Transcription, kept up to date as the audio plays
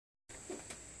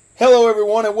Hello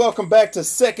everyone and welcome back to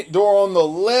Second Door on the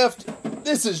Left.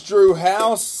 This is Drew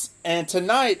House, and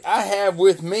tonight I have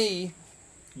with me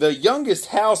the youngest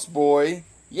houseboy.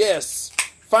 Yes,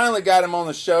 finally got him on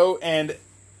the show, and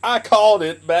I called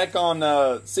it back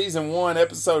on Season 1,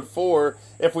 Episode 4.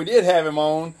 If we did have him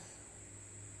on,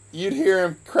 you'd hear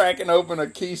him cracking open a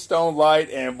Keystone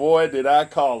Light, and boy, did I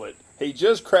call it. He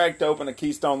just cracked open a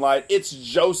Keystone Light. It's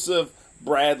Joseph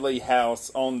Bradley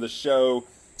House on the show.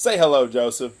 Say hello,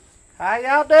 Joseph. How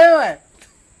y'all doing?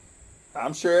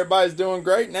 I'm sure everybody's doing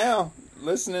great now.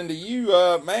 Listening to you,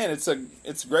 man,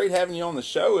 it's great having you on the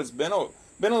show. It's been a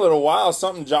little while.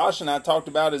 Something Josh and I talked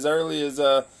about as early as,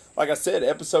 like I said,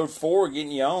 Episode 4,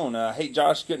 getting you on. I hate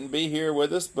Josh couldn't be here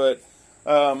with us, but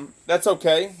that's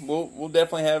okay. We'll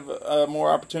definitely have more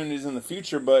opportunities in the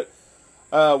future. But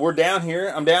we're down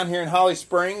here. I'm down here in Holly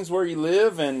Springs, where you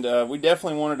live, and we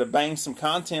definitely wanted to bang some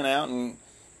content out and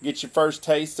get your first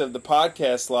taste of the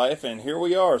podcast life, and here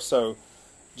we are. So,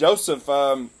 Joseph,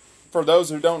 for those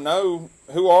who don't know,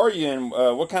 who are you and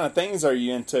what kind of things are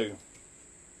you into?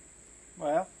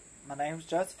 Well, my name's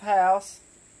Joseph House.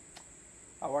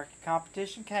 I work at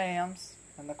Competition Cams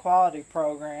in the quality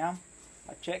program.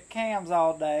 I check cams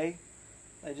all day.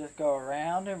 They just go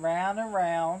around and round and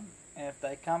round, and if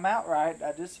they come out right,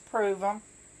 I just approve them.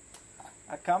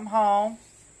 I come home,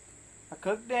 I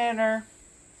cook dinner.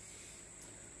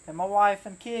 Then my wife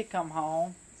and kid come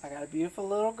home. I got a beautiful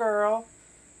little girl.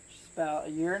 She's about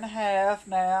a year and a half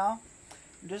now.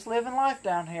 I'm just living life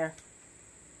down here.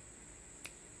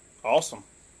 Awesome.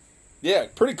 Yeah,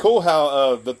 pretty cool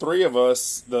how the three of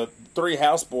us, the three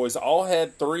houseboys, all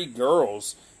had three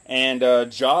girls. And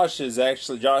Josh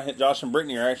and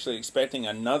Brittany are actually expecting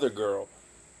another girl.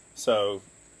 So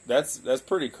that's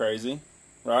pretty crazy,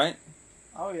 right?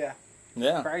 Oh, yeah.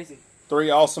 Yeah. Crazy. Three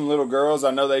awesome little girls.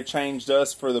 I know they've changed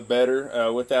us for the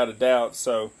better, without a doubt.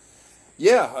 So,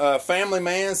 yeah, family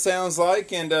man sounds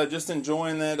like, and just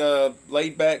enjoying that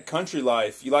laid-back country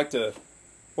life. What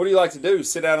do you like to do?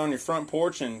 Sit out on your front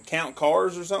porch and count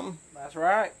cars or something? That's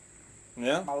right.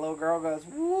 Yeah? My little girl goes,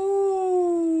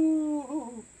 woo!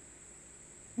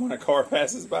 When a car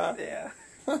passes by? Yeah.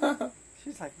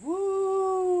 She's like,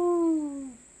 woo!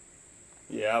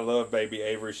 Yeah, I love baby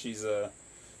Avery. She's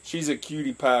a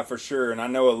cutie pie for sure, and I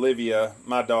know Olivia,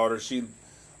 my daughter, she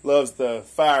loves the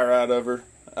fire out of her.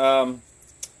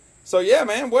 So yeah,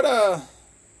 man, what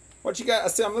you got? I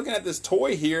see, I'm looking at this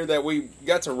toy here that we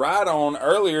got to ride on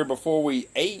earlier before we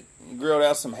ate and grilled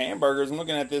out some hamburgers. I'm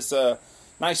looking at this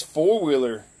nice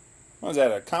four-wheeler. What is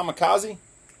that, a Kamikaze?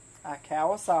 A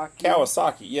Kawasaki.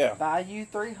 Kawasaki, yeah. Value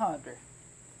 300.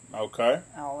 Okay.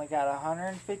 I only got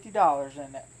 $150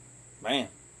 in it. Man.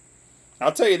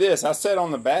 I'll tell you this, I sat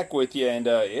on the back with you, and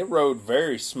it rode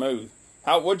very smooth.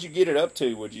 What'd you get it up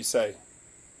to, would you say?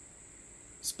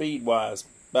 Speed-wise,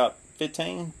 about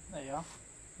 15? Yeah.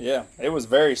 Yeah, it was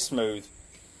very smooth.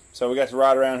 So we got to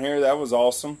ride around here. That was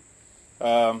awesome.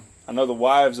 I know the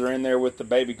wives are in there with the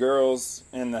baby girls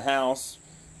in the house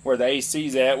where the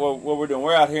AC's at. What we're doing,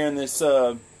 we're out here in this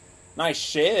nice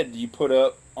shed you put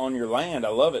up on your land. I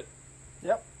love it.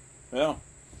 Yep. Yeah.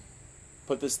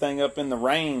 Put this thing up in the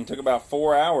rain. Took about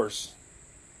 4 hours.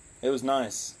 It was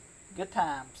nice. Good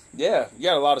times. Yeah, you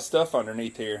got a lot of stuff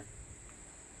underneath here.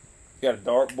 You got a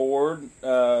dartboard.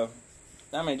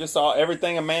 Just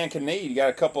everything a man can need. You got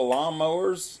a couple of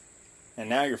lawnmowers, and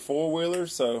now your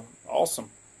four-wheelers. So awesome.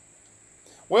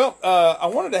 Well, I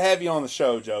wanted to have you on the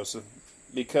show, Joseph,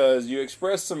 because you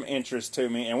expressed some interest to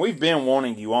me, and we've been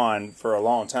wanting you on for a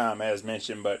long time, as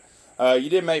mentioned. But you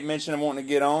did make mention of wanting to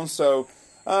get on, so.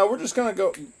 We're just going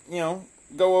to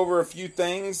go over a few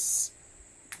things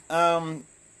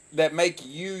that make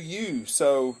you you.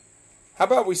 So how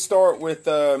about we start with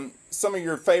some of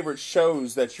your favorite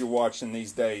shows that you're watching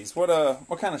these days? What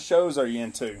kind of shows are you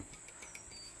into?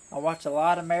 I watch a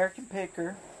lot of American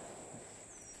Picker.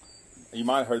 You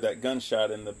might have heard that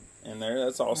gunshot in there.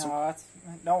 That's awesome. No,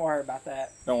 don't worry about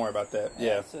that. Don't worry about that.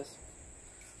 Yeah.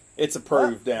 It's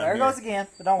approved down there here. There it goes again,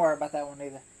 but don't worry about that one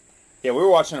either. Yeah, we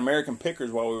were watching American Pickers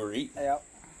while we were eating. Yep.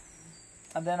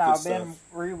 And then I've been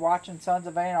rewatching Sons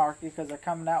of Anarchy because they're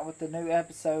coming out with the new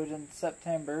episode in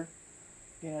September.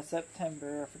 Beginning of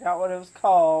September. I forgot what it was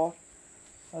called.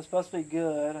 It was supposed to be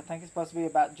good. I think it's supposed to be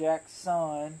about Jack's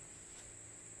son.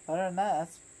 Other than that,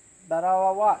 that's about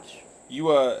all I watch.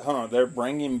 Hold on. They're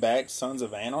bringing back Sons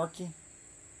of Anarchy?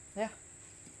 Yeah.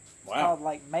 Wow. It's called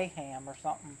like Mayhem or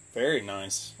something. Very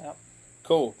nice. Yep.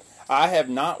 Cool. I have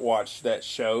not watched that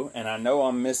show, and I know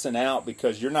I'm missing out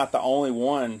because you're not the only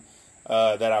one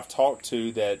that I've talked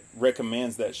to that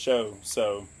recommends that show.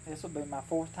 So this will be my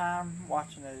fourth time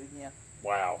watching it again.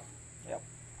 Wow. Yep.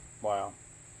 Wow.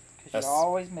 'Cause you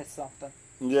always miss something.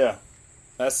 Yeah.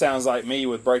 That sounds like me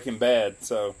with Breaking Bad.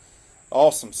 So,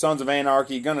 awesome. Sons of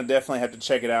Anarchy. Gonna definitely have to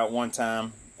check it out one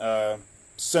time.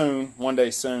 Soon. One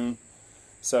day soon.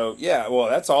 So, yeah. Well,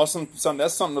 that's awesome.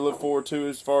 That's something to look forward to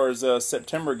as far as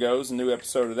September goes. A new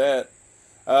episode of that.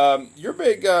 You're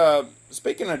big...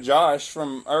 speaking of Josh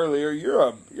from earlier,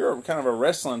 you're kind of a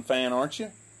wrestling fan, aren't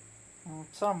you?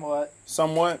 Somewhat.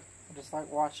 Somewhat? I just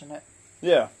like watching it.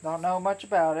 Yeah. Don't know much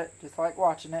about it. Just like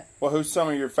watching it. Well, who's some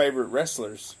of your favorite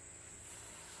wrestlers?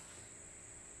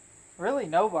 Really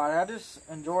nobody. I just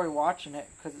enjoy watching it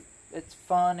because it's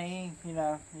funny. You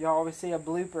know, you always see a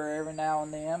blooper every now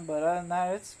and then, but other than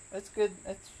that, it's good.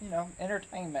 It's,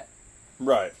 entertainment.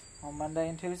 Right. On Monday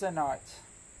and Tuesday nights.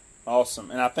 Awesome.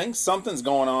 And I think something's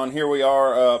going on. Here we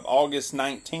are, August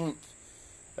 19th.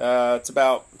 It's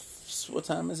about, what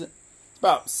time is it? It's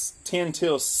about 10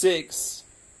 till 6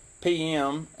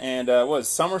 p.m. And what is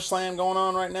SummerSlam going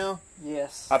on right now?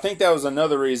 Yes. I think that was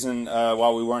another reason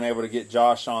why we weren't able to get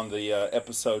Josh on the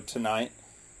episode tonight.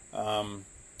 And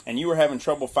you were having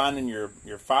trouble finding your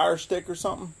Fire Stick or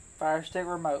something? Fire Stick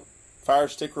remote. Fire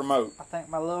Stick remote. I think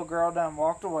my little girl done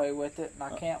walked away with it, and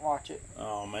I can't watch it.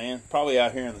 Oh, man. Probably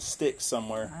out here in the sticks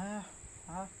somewhere.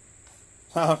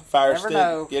 Never Fire Stick.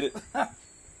 know. Get it?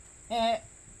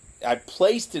 I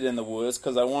placed it in the woods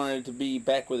because I wanted it to be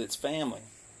back with its family.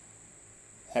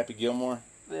 Happy Gilmore?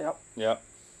 Yep. Yep.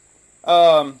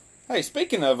 Hey,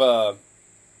 speaking of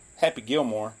Happy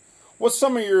Gilmore, what's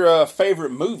some of your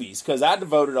favorite movies? Because I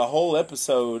devoted a whole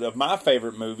episode of my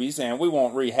favorite movies, and we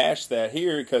won't rehash that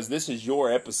here because this is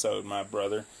your episode, my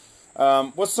brother.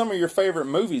 What's some of your favorite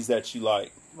movies that you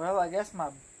like? Well, I guess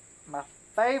my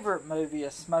favorite movie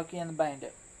is Smokey and the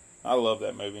Bandit. I love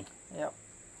that movie. Yep.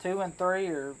 2 and 3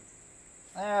 are,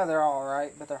 they're all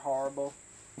right, but they're horrible.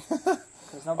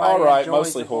 Because nobody All right, enjoys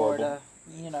mostly horrible.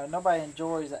 Nobody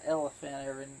enjoys an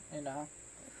elephant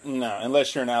No,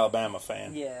 unless you're an Alabama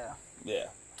fan. Yeah. Yeah.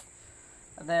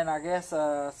 And then I guess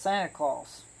Santa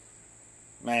Claus.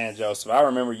 Man, Joseph, I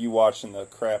remember you watching the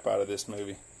crap out of this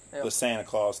movie. Yep. The Santa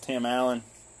Claus. Tim Allen.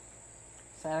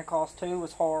 Santa Claus 2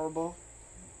 was horrible.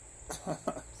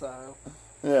 So,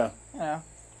 Yeah.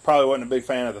 Probably wasn't a big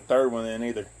fan of the third one then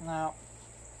either. No.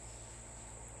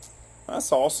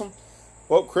 That's awesome.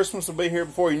 Well, Christmas will be here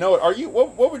before you know it. Are you?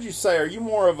 What would you say? Are you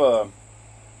more of a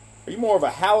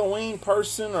Halloween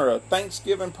person, or a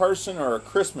Thanksgiving person, or a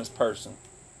Christmas person?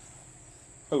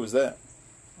 Who was that?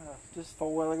 Just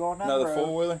four-wheeler going down the Another road.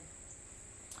 four-wheeler?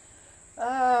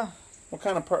 What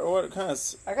kind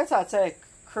of? I guess I'd say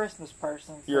Christmas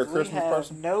person. You're a Christmas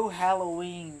person? We have no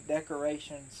Halloween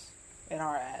decorations in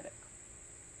our attic.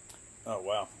 Oh,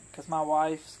 wow. Because my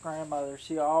wife's grandmother,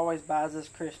 she always buys us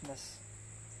Christmas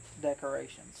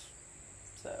decorations.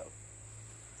 So,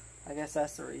 I guess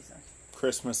that's the reason.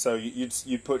 Christmas, so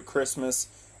you'd put Christmas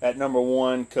at number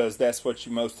one because that's what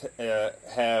you most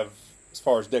have as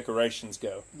far as decorations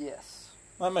go. Yes.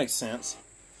 That makes sense.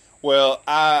 Well,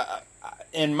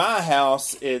 in my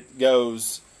house, it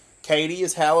goes, Katie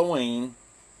is Halloween,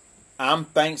 I'm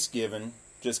Thanksgiving,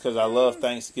 just because I love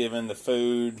Thanksgiving, the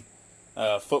food,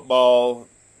 football,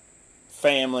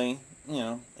 family,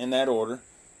 in that order.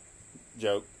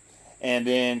 Joke. And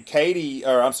then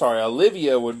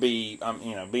Olivia would be,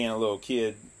 being a little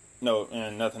kid, no,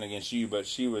 and nothing against you, but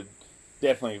she would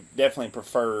definitely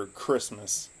prefer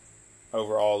Christmas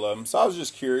over all of them. So I was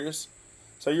just curious.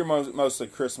 So you're mostly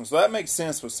Christmas. So that makes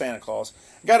sense with Santa Claus.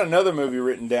 Got another movie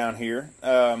written down here.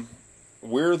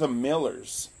 We're the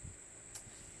Millers.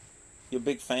 You a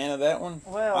big fan of that one?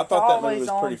 Well, I thought that movie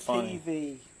was pretty funny.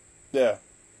 TV. Yeah.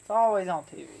 It's always on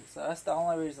TV, so that's the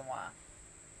only reason why.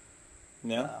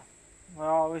 Yeah. We'll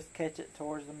always catch it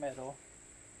towards the middle.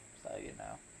 So,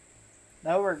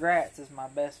 No Regrets is my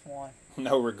best one.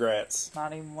 No Regrets.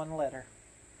 Not even one letter.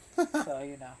 So,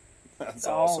 That's the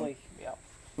awesome. only, yep.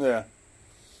 Yeah.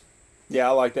 Yeah,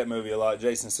 I like that movie a lot.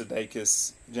 Jason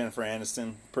Sudeikis, Jennifer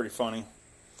Aniston. Pretty funny.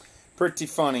 Pretty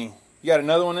funny. You got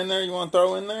another one in there you want to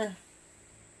throw in there?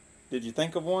 Did you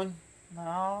think of one?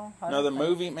 No. Another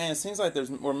movie? Man, it seems like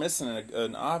we're missing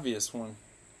an obvious one.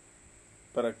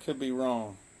 But I could be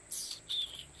wrong.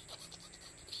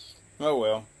 Oh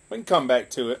well. We can come back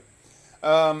to it.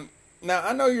 Now,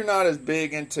 I know you're not as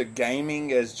big into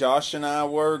gaming as Josh and I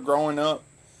were growing up.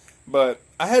 But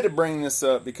I had to bring this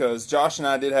up because Josh and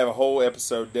I did have a whole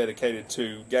episode dedicated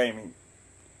to gaming.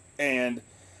 And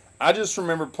I just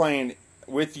remember playing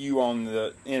with you in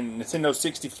Nintendo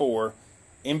 64,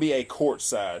 NBA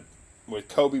Courtside with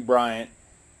Kobe Bryant.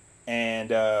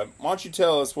 And why don't you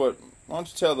tell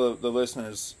the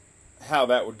listeners how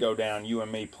that would go down, you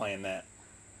and me playing that?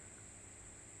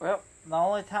 Well, the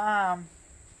only time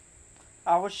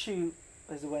I would shoot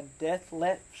is when Death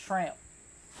Left Shrimp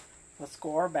would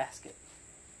score a basket.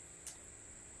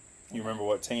 You remember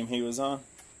what team he was on?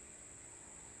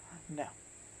 No.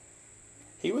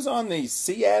 He was on the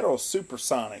Seattle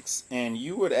Supersonics, and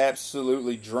you would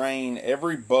absolutely drain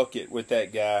every bucket with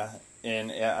that guy,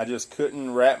 and I just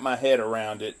couldn't wrap my head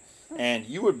around it. And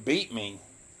you would beat me.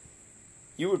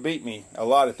 You would beat me a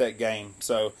lot at that game.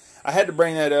 So I had to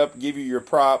bring that up, give you your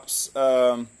props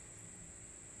on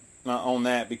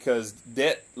that, because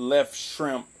Debt Left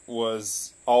Shrimp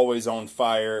was always on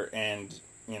fire, and,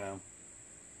 you know,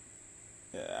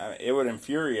 it would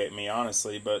infuriate me,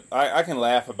 honestly, but I can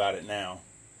laugh about it now.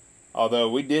 Although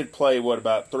we did play,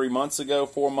 about 4 months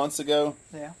ago?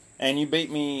 Yeah. And you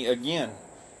beat me again.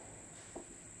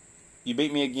 You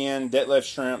beat me again, Debt Left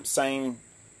Shrimp, same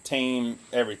team,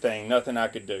 everything, nothing I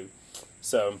could do.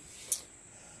 So,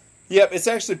 yep, it's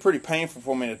actually pretty painful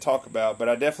for me to talk about, but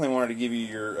I definitely wanted to give you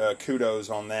your kudos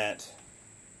on that.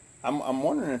 I'm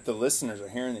wondering if the listeners are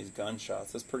hearing these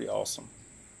gunshots. That's pretty awesome.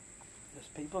 There's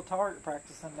people target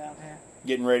practicing down here.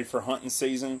 Getting ready for hunting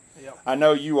season. Yep. I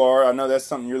know you are. I know that's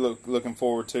something you're looking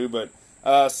forward to, but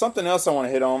something else I want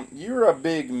to hit on. You're a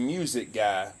big music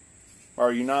guy.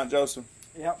 Are you not, Joseph?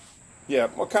 Yep. Yeah.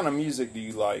 What kind of music do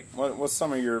you like? What's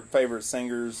some of your favorite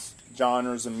singers,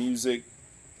 genres of music?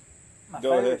 My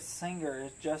Go favorite ahead. singer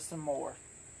is Justin Moore.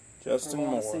 Justin We're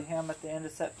going Moore. to see him at the end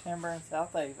of September in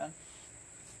South Haven.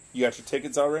 You got your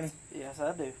tickets already? Yes,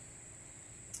 I do.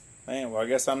 Man, well, I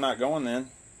guess I'm not going then.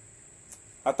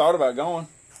 I thought about going.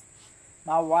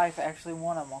 My wife actually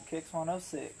won them on Kicks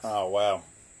 106. Oh, wow.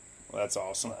 Well, that's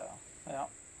awesome. So, yeah.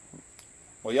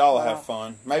 Well, y'all will Wow. have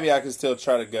fun. Maybe I could still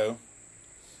try to go.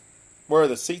 Where are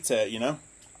the seats at, you know?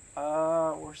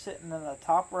 We're sitting in the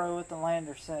top row at the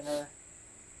Lander Center,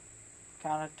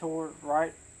 kind of toward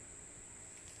right,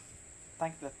 I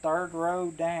think the third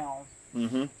row down.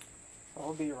 Mm-hmm. So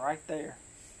we'll be right there.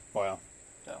 Wow.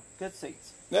 So, good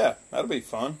seats. Yeah, that'll be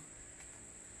fun.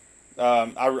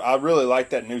 I really like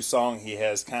that new song he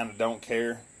has, Kinda Don't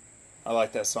Care. I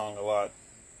like that song a lot.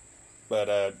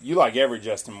 But you like every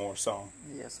Justin Moore song,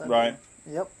 Yes, I right?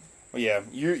 do. Yep. Well, yeah,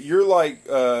 you're like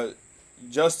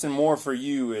Justin Moore for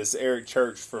you is Eric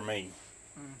Church for me.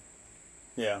 Mm.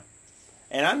 Yeah.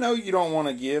 And I know you don't want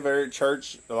to give Eric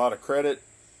Church a lot of credit,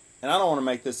 and I don't want to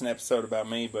make this an episode about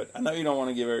me, but I know you don't want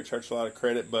to give Eric Church a lot of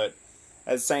credit, but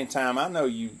at the same time, I know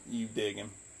you dig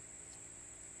him.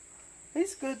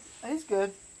 He's good. He's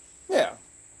good. Yeah.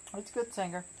 He's a good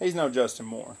singer. He's no Justin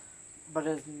Moore. But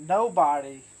there's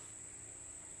nobody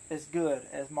as good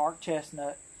as Mark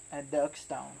Chestnut and Doug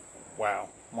Stone. Wow.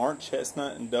 Mark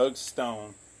Chestnut and Doug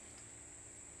Stone.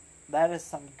 That is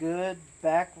some good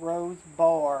back roads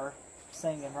bar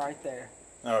singing right there.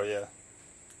 Oh, yeah.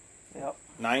 Yep.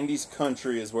 90s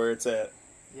country is where it's at.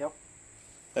 Yep.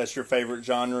 That's your favorite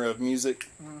genre of music?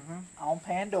 On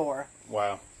Pandora.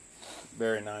 Wow.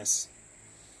 Very nice.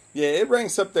 Yeah, it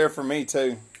ranks up there for me,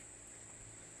 too.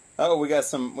 Oh, we got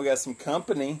some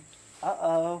company.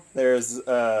 Uh-oh. There's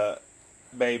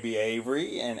Baby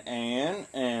Avery and Ann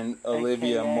and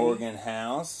Olivia AKA. Morgan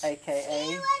House.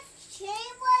 A.K.A. She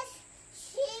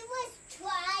was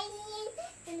trying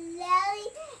Larry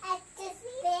at this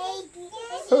baby.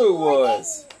 Who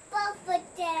was? Both of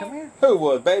them. Come here. Who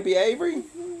was? Baby Avery?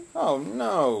 Oh,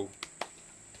 no.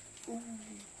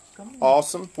 Come here.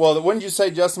 Awesome. Well, when did you say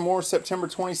Justin Moore? September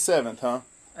 27th, huh?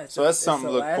 So that's something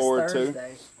to look forward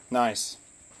to. Nice.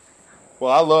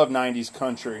 Well, I love 90s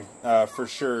country, for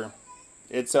sure.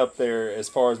 It's up there as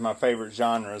far as my favorite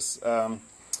genres.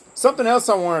 Something else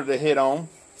I wanted to hit on.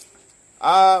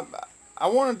 I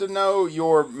wanted to know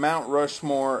your Mount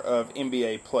Rushmore of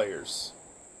NBA players.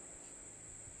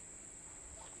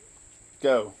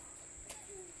 Go.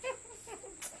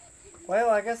 Well,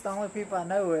 I guess the only people I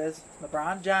know is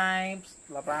LeBron James,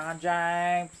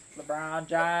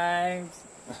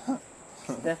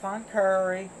 Stephen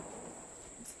Curry,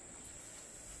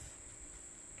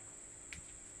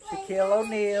 Shaquille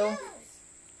O'Neal,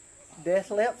 Death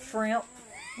Left Shrimp.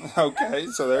 Okay,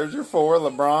 so there's your four.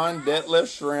 LeBron, Detlef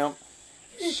Shrimp,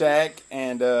 Shaq,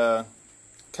 and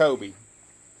Kobe.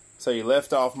 So you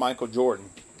left off Michael Jordan.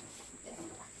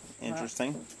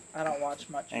 Interesting. I don't watch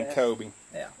much. And Kobe.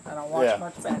 Yeah, I don't watch Yeah.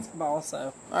 much basketball,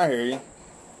 so. I hear you.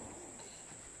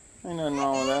 Ain't nothing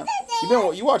wrong with that.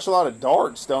 You watch a lot of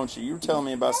darts, don't you? You were telling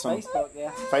me about some Facebook,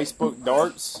 yeah. Facebook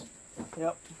darts.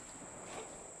 Yep.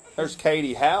 There's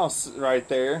Katie House right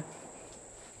there.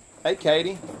 Hey,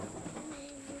 Katie.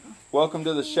 Welcome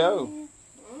to the show.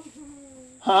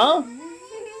 Huh?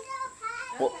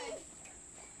 Well,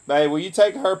 babe, will you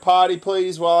take her potty,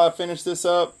 please, while I finish this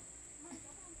up?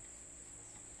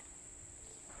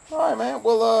 All right, man.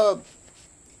 Well,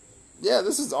 yeah,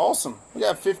 this is awesome. We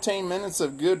got 15 minutes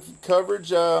of good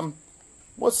coverage.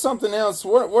 What's something else?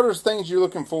 What are things you're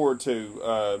looking forward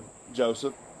to,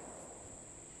 Joseph?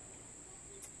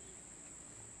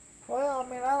 Well, I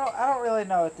mean, I don't really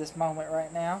know at this moment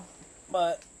right now,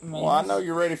 but I mean, Well, I know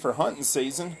you're ready for hunting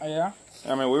season. Yeah.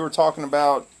 I mean, we were talking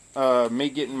about me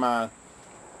getting my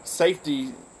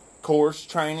safety course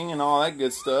training and all that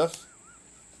good stuff.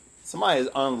 Somebody is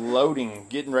unloading,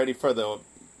 getting ready for the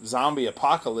zombie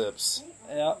apocalypse.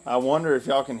 Yep. I wonder if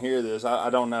y'all can hear this. I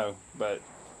don't know, but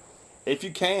if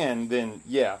you can, then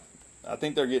yeah, I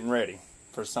think they're getting ready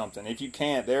for something. If you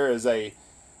can't, there is a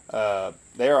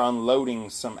they're unloading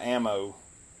some ammo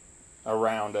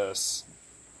around us.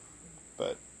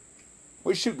 But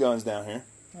we shoot guns down here.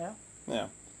 Yeah. Yeah.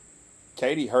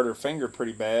 Katie hurt her finger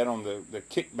pretty bad on the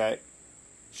kickback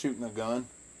shooting a gun.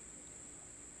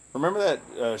 Remember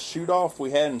that shoot-off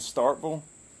we had in Starkville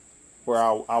where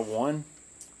I won?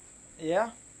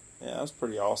 Yeah. Yeah, that was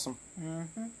pretty awesome.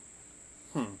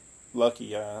 Mm-hmm.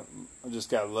 Lucky. I just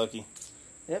got lucky.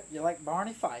 Yep, you're like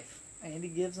Barney Fife. Andy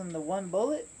gives him the one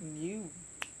bullet, and you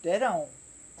dead on.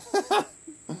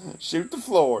 Shoot the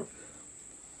floor.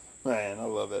 Man, I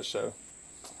love that show.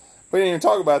 We didn't even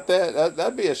talk about that.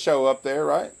 That'd be a show up there,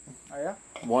 right? Oh, yeah?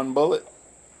 One bullet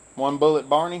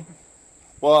Barney.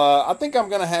 Well, I think I'm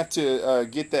going to have to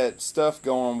get that stuff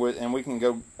going with, and we can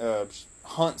go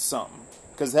hunt something.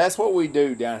 Because that's what we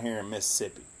do down here in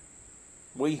Mississippi.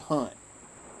 We hunt.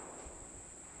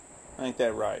 Ain't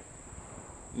that right?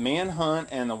 Men hunt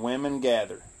and the women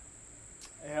gather.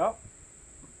 Yep.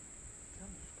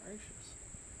 Goodness gracious.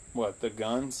 What, the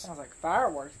guns? Sounds like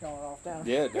fireworks going off down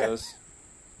Yeah, it does.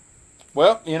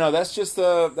 Well, you know, that's just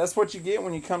that's what you get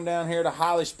when you come down here to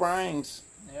Holly Springs.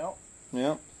 Yep.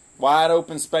 Yep. Wide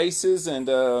open spaces and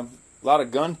a lot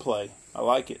of gunplay. I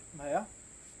like it. Yeah.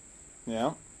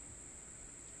 Yeah.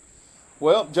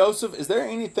 Well, Joseph, is there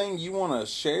anything you want to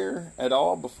share at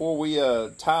all before we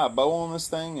tie a bow on this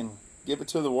thing and give it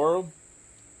to the world?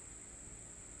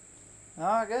 No,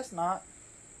 I guess not.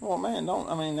 Well, man,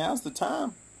 now's the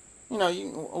time. You know,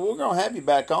 we're going to have you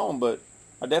back on, but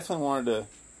I definitely wanted to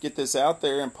get this out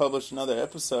there and publish another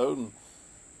episode and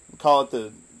call it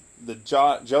the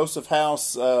Joseph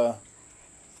House,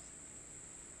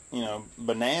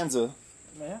 bonanza.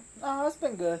 Yeah. No, it's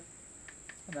been good.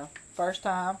 First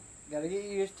time. Got to get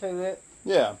used to it.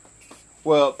 Yeah.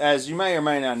 Well, as you may or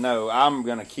may not know, I'm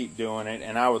going to keep doing it,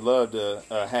 and I would love to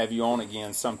have you on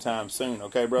again sometime soon,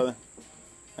 okay, brother?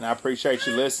 And I appreciate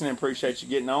you listening, appreciate you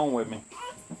getting on with me.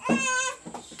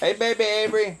 Hey, baby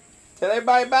Avery, tell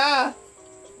everybody bye.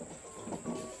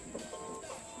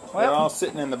 They're all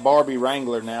sitting in the Barbie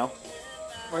Wrangler now.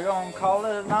 We're going to call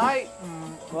it a night,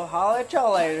 and we'll holler at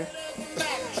y'all later.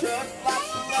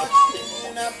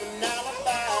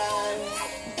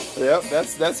 Yep,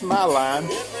 that's my line.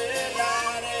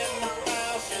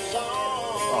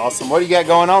 Awesome. What do you got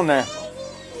going on there?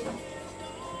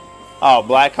 Oh,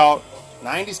 Black Hawk.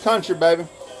 90s country, baby.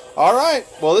 All right.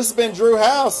 Well, this has been Drew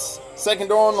House. Second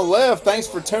door on the left. Thanks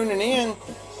for tuning in.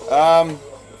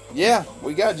 Yeah,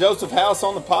 we got Joseph House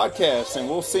on the podcast, and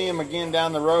we'll see him again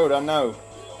down the road, I know.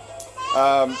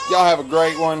 Y'all have a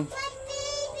great one.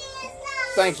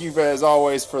 Thank you, as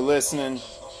always, for listening.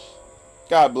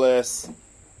 God bless.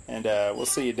 And we'll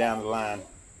see you down the line.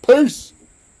 Peace.